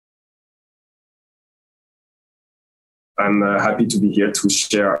I'm happy to be here to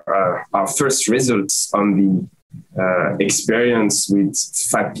share our first results on the experience with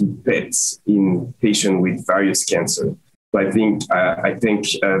FAPi PET in patients with various cancer. So I thank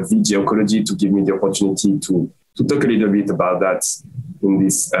VG Oncology to give me the opportunity to talk a little bit about that in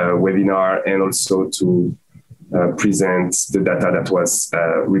this webinar, and also to present the data that was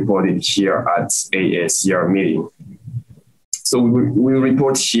reported here at AACR meeting. So we will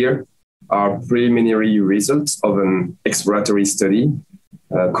report here our preliminary results of an exploratory study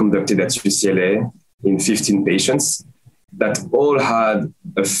conducted at UCLA in 15 patients that all had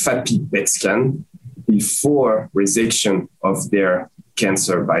a FAPi PET scan before resection of their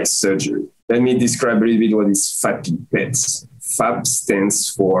cancer by surgery. Let me describe a little bit what is FAPi PET. FAP stands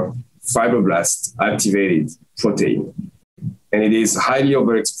for fibroblast activated protein, and it is highly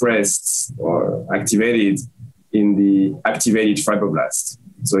overexpressed or activated in the activated fibroblast.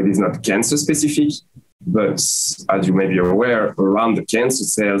 So it is not cancer specific, but as you may be aware, around the cancer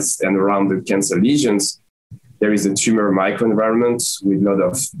cells and around the cancer lesions, there is a tumor microenvironment with a lot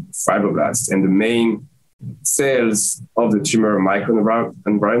of fibroblasts. And the main cells of the tumor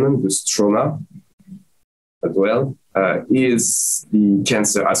microenvironment, the stroma as well, is the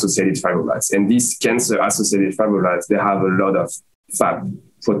cancer-associated fibroblasts. And these cancer-associated fibroblasts, they have a lot of FAP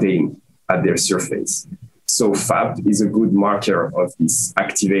protein at their surface. So FAP is a good marker of this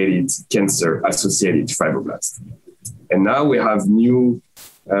activated cancer-associated fibroblast. And now we have new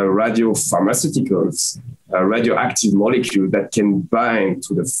radiopharmaceuticals, radioactive molecule that can bind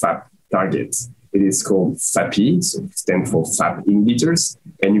to the FAP target. It is called FAPi, so it stands for FAP inhibitors,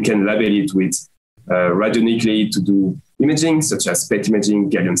 and you can label it with radionuclide to do imaging, such as PET imaging,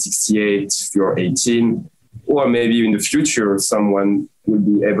 gallium-68, fluorine-18, or maybe in the future, someone will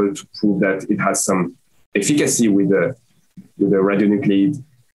be able to prove that it has some efficacy with a radionuclide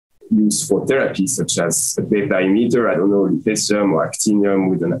used for therapy, such as a beta emitter, I don't know, lutetium or actinium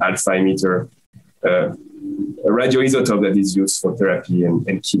with an alpha emitter, a radioisotope that is used for therapy and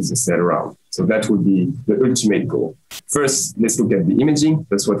keeps the cell around. So that would be the ultimate goal. First, let's look at the imaging.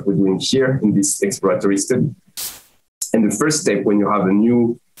 That's what we're doing here in this exploratory study. And the first step when you have a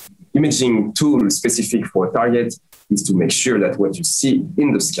new imaging tool specific for a target is to make sure that what you see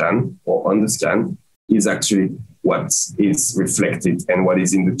in the scan or on the scan is actually what is reflected and what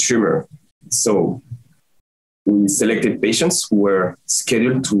is in the tumor. So we selected patients who were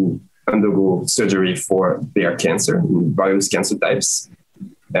scheduled to undergo surgery for their cancer in various cancer types.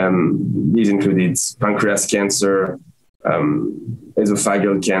 These included pancreas cancer,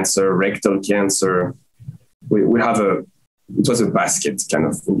 esophageal cancer, rectal cancer. It was a basket kind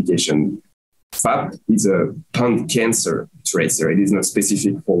of indication. FAP is a pan-cancer tracer. It is not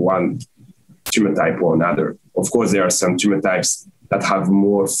specific for one tumor type or another. Of course, there are some tumor types that have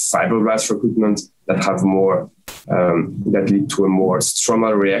more fibroblast recruitment, that have more, that lead to a more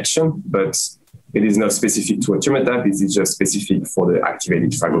stromal reaction, but it is not specific to a tumor type. It is just specific for the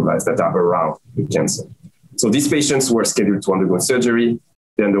activated fibroblasts that are around the cancer. So these patients were scheduled to undergo surgery.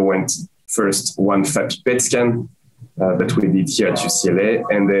 They underwent first one FAPi PET scan that we did here at UCLA,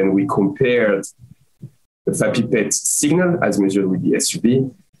 and then we compared the FAPi PET signal as measured with the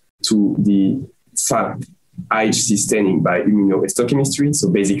SUV to the FAP IHC staining by immunohistochemistry. So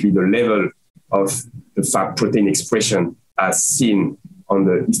basically the level of the FAP protein expression as seen on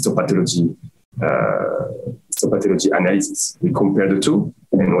the histopathology analysis. We compared the two,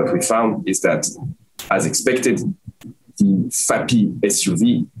 and what we found is that, as expected, the FAPi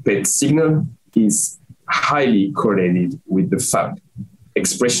SUV PET signal is highly correlated with the FAP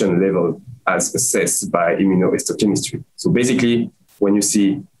expression level as assessed by immunohistochemistry. So basically, when you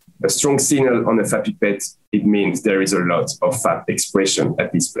see a strong signal on a FAPi PET, it means there is a lot of FAP expression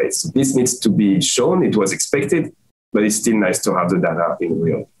at this place. So this needs to be shown. It was expected, but it's still nice to have the data in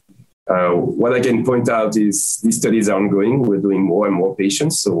real. What I can point out is these studies are ongoing. We're doing more and more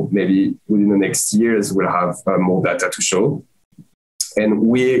patients. So maybe within the next years, we'll have more data to show. And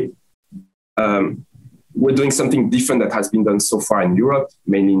we're doing something different that has been done so far in Europe,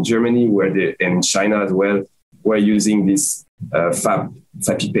 mainly in Germany, and in China as well. We're using these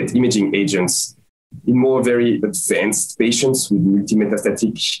FAPi PET imaging agents in more very advanced patients with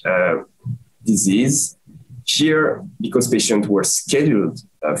multimetastatic disease. Here, because patients were scheduled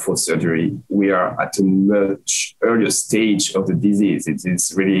for surgery, we are at a much earlier stage of the disease. It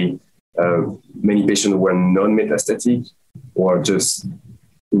is really many patients were non-metastatic or just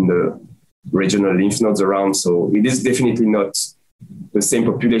in the regional lymph nodes around. So it is definitely not the same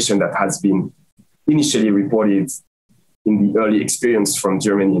population that has been initially reported in the early experience from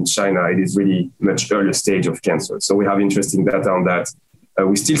Germany and China. It is really much earlier stage of cancer. So we have interesting data on that.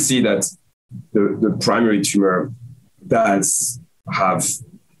 We still see that the primary tumor does have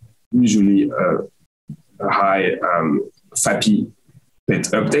usually a high FAPi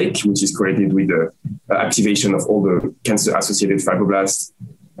PET uptake, which is correlated with the activation of all the cancer-associated fibroblasts.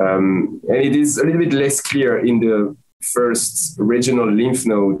 And it is a little bit less clear in the first regional lymph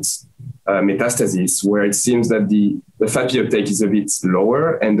nodes metastasis, where it seems that the FAPi uptake is a bit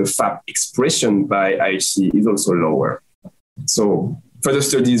lower and the FAP expression by IHC is also lower. So further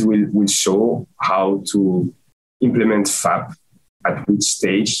studies will show how to implement FAP at which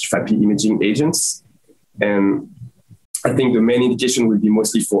stage, FAPi imaging agents. And I think the main indication will be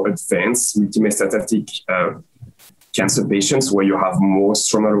mostly for advanced multimetastatic cancer patients where you have more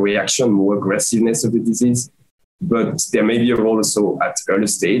stromal reaction, more aggressiveness of the disease. But there may be a role also at early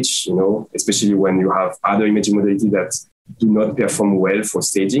stage, especially when you have other imaging modalities that do not perform well for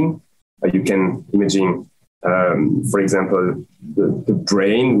staging. You can imaging, for example, the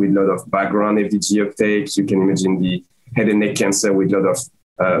brain with a lot of background FDG uptake. You can imagine the head and neck cancer with a lot of,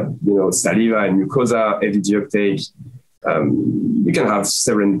 saliva and mucosa FDG uptake. You can have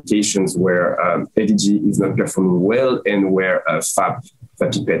several indications where FDG is not performing well and where FAPi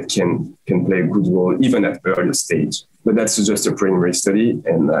PET can play a good role even at earlier stage. But that's just a preliminary study,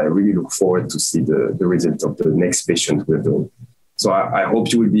 and I really look forward to see the result of the next patient we're doing. So I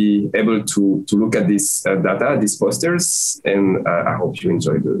hope you will be able to look at this data, these posters, and I hope you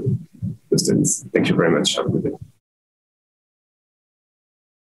enjoy the studies. Thank you very much. Have a good day.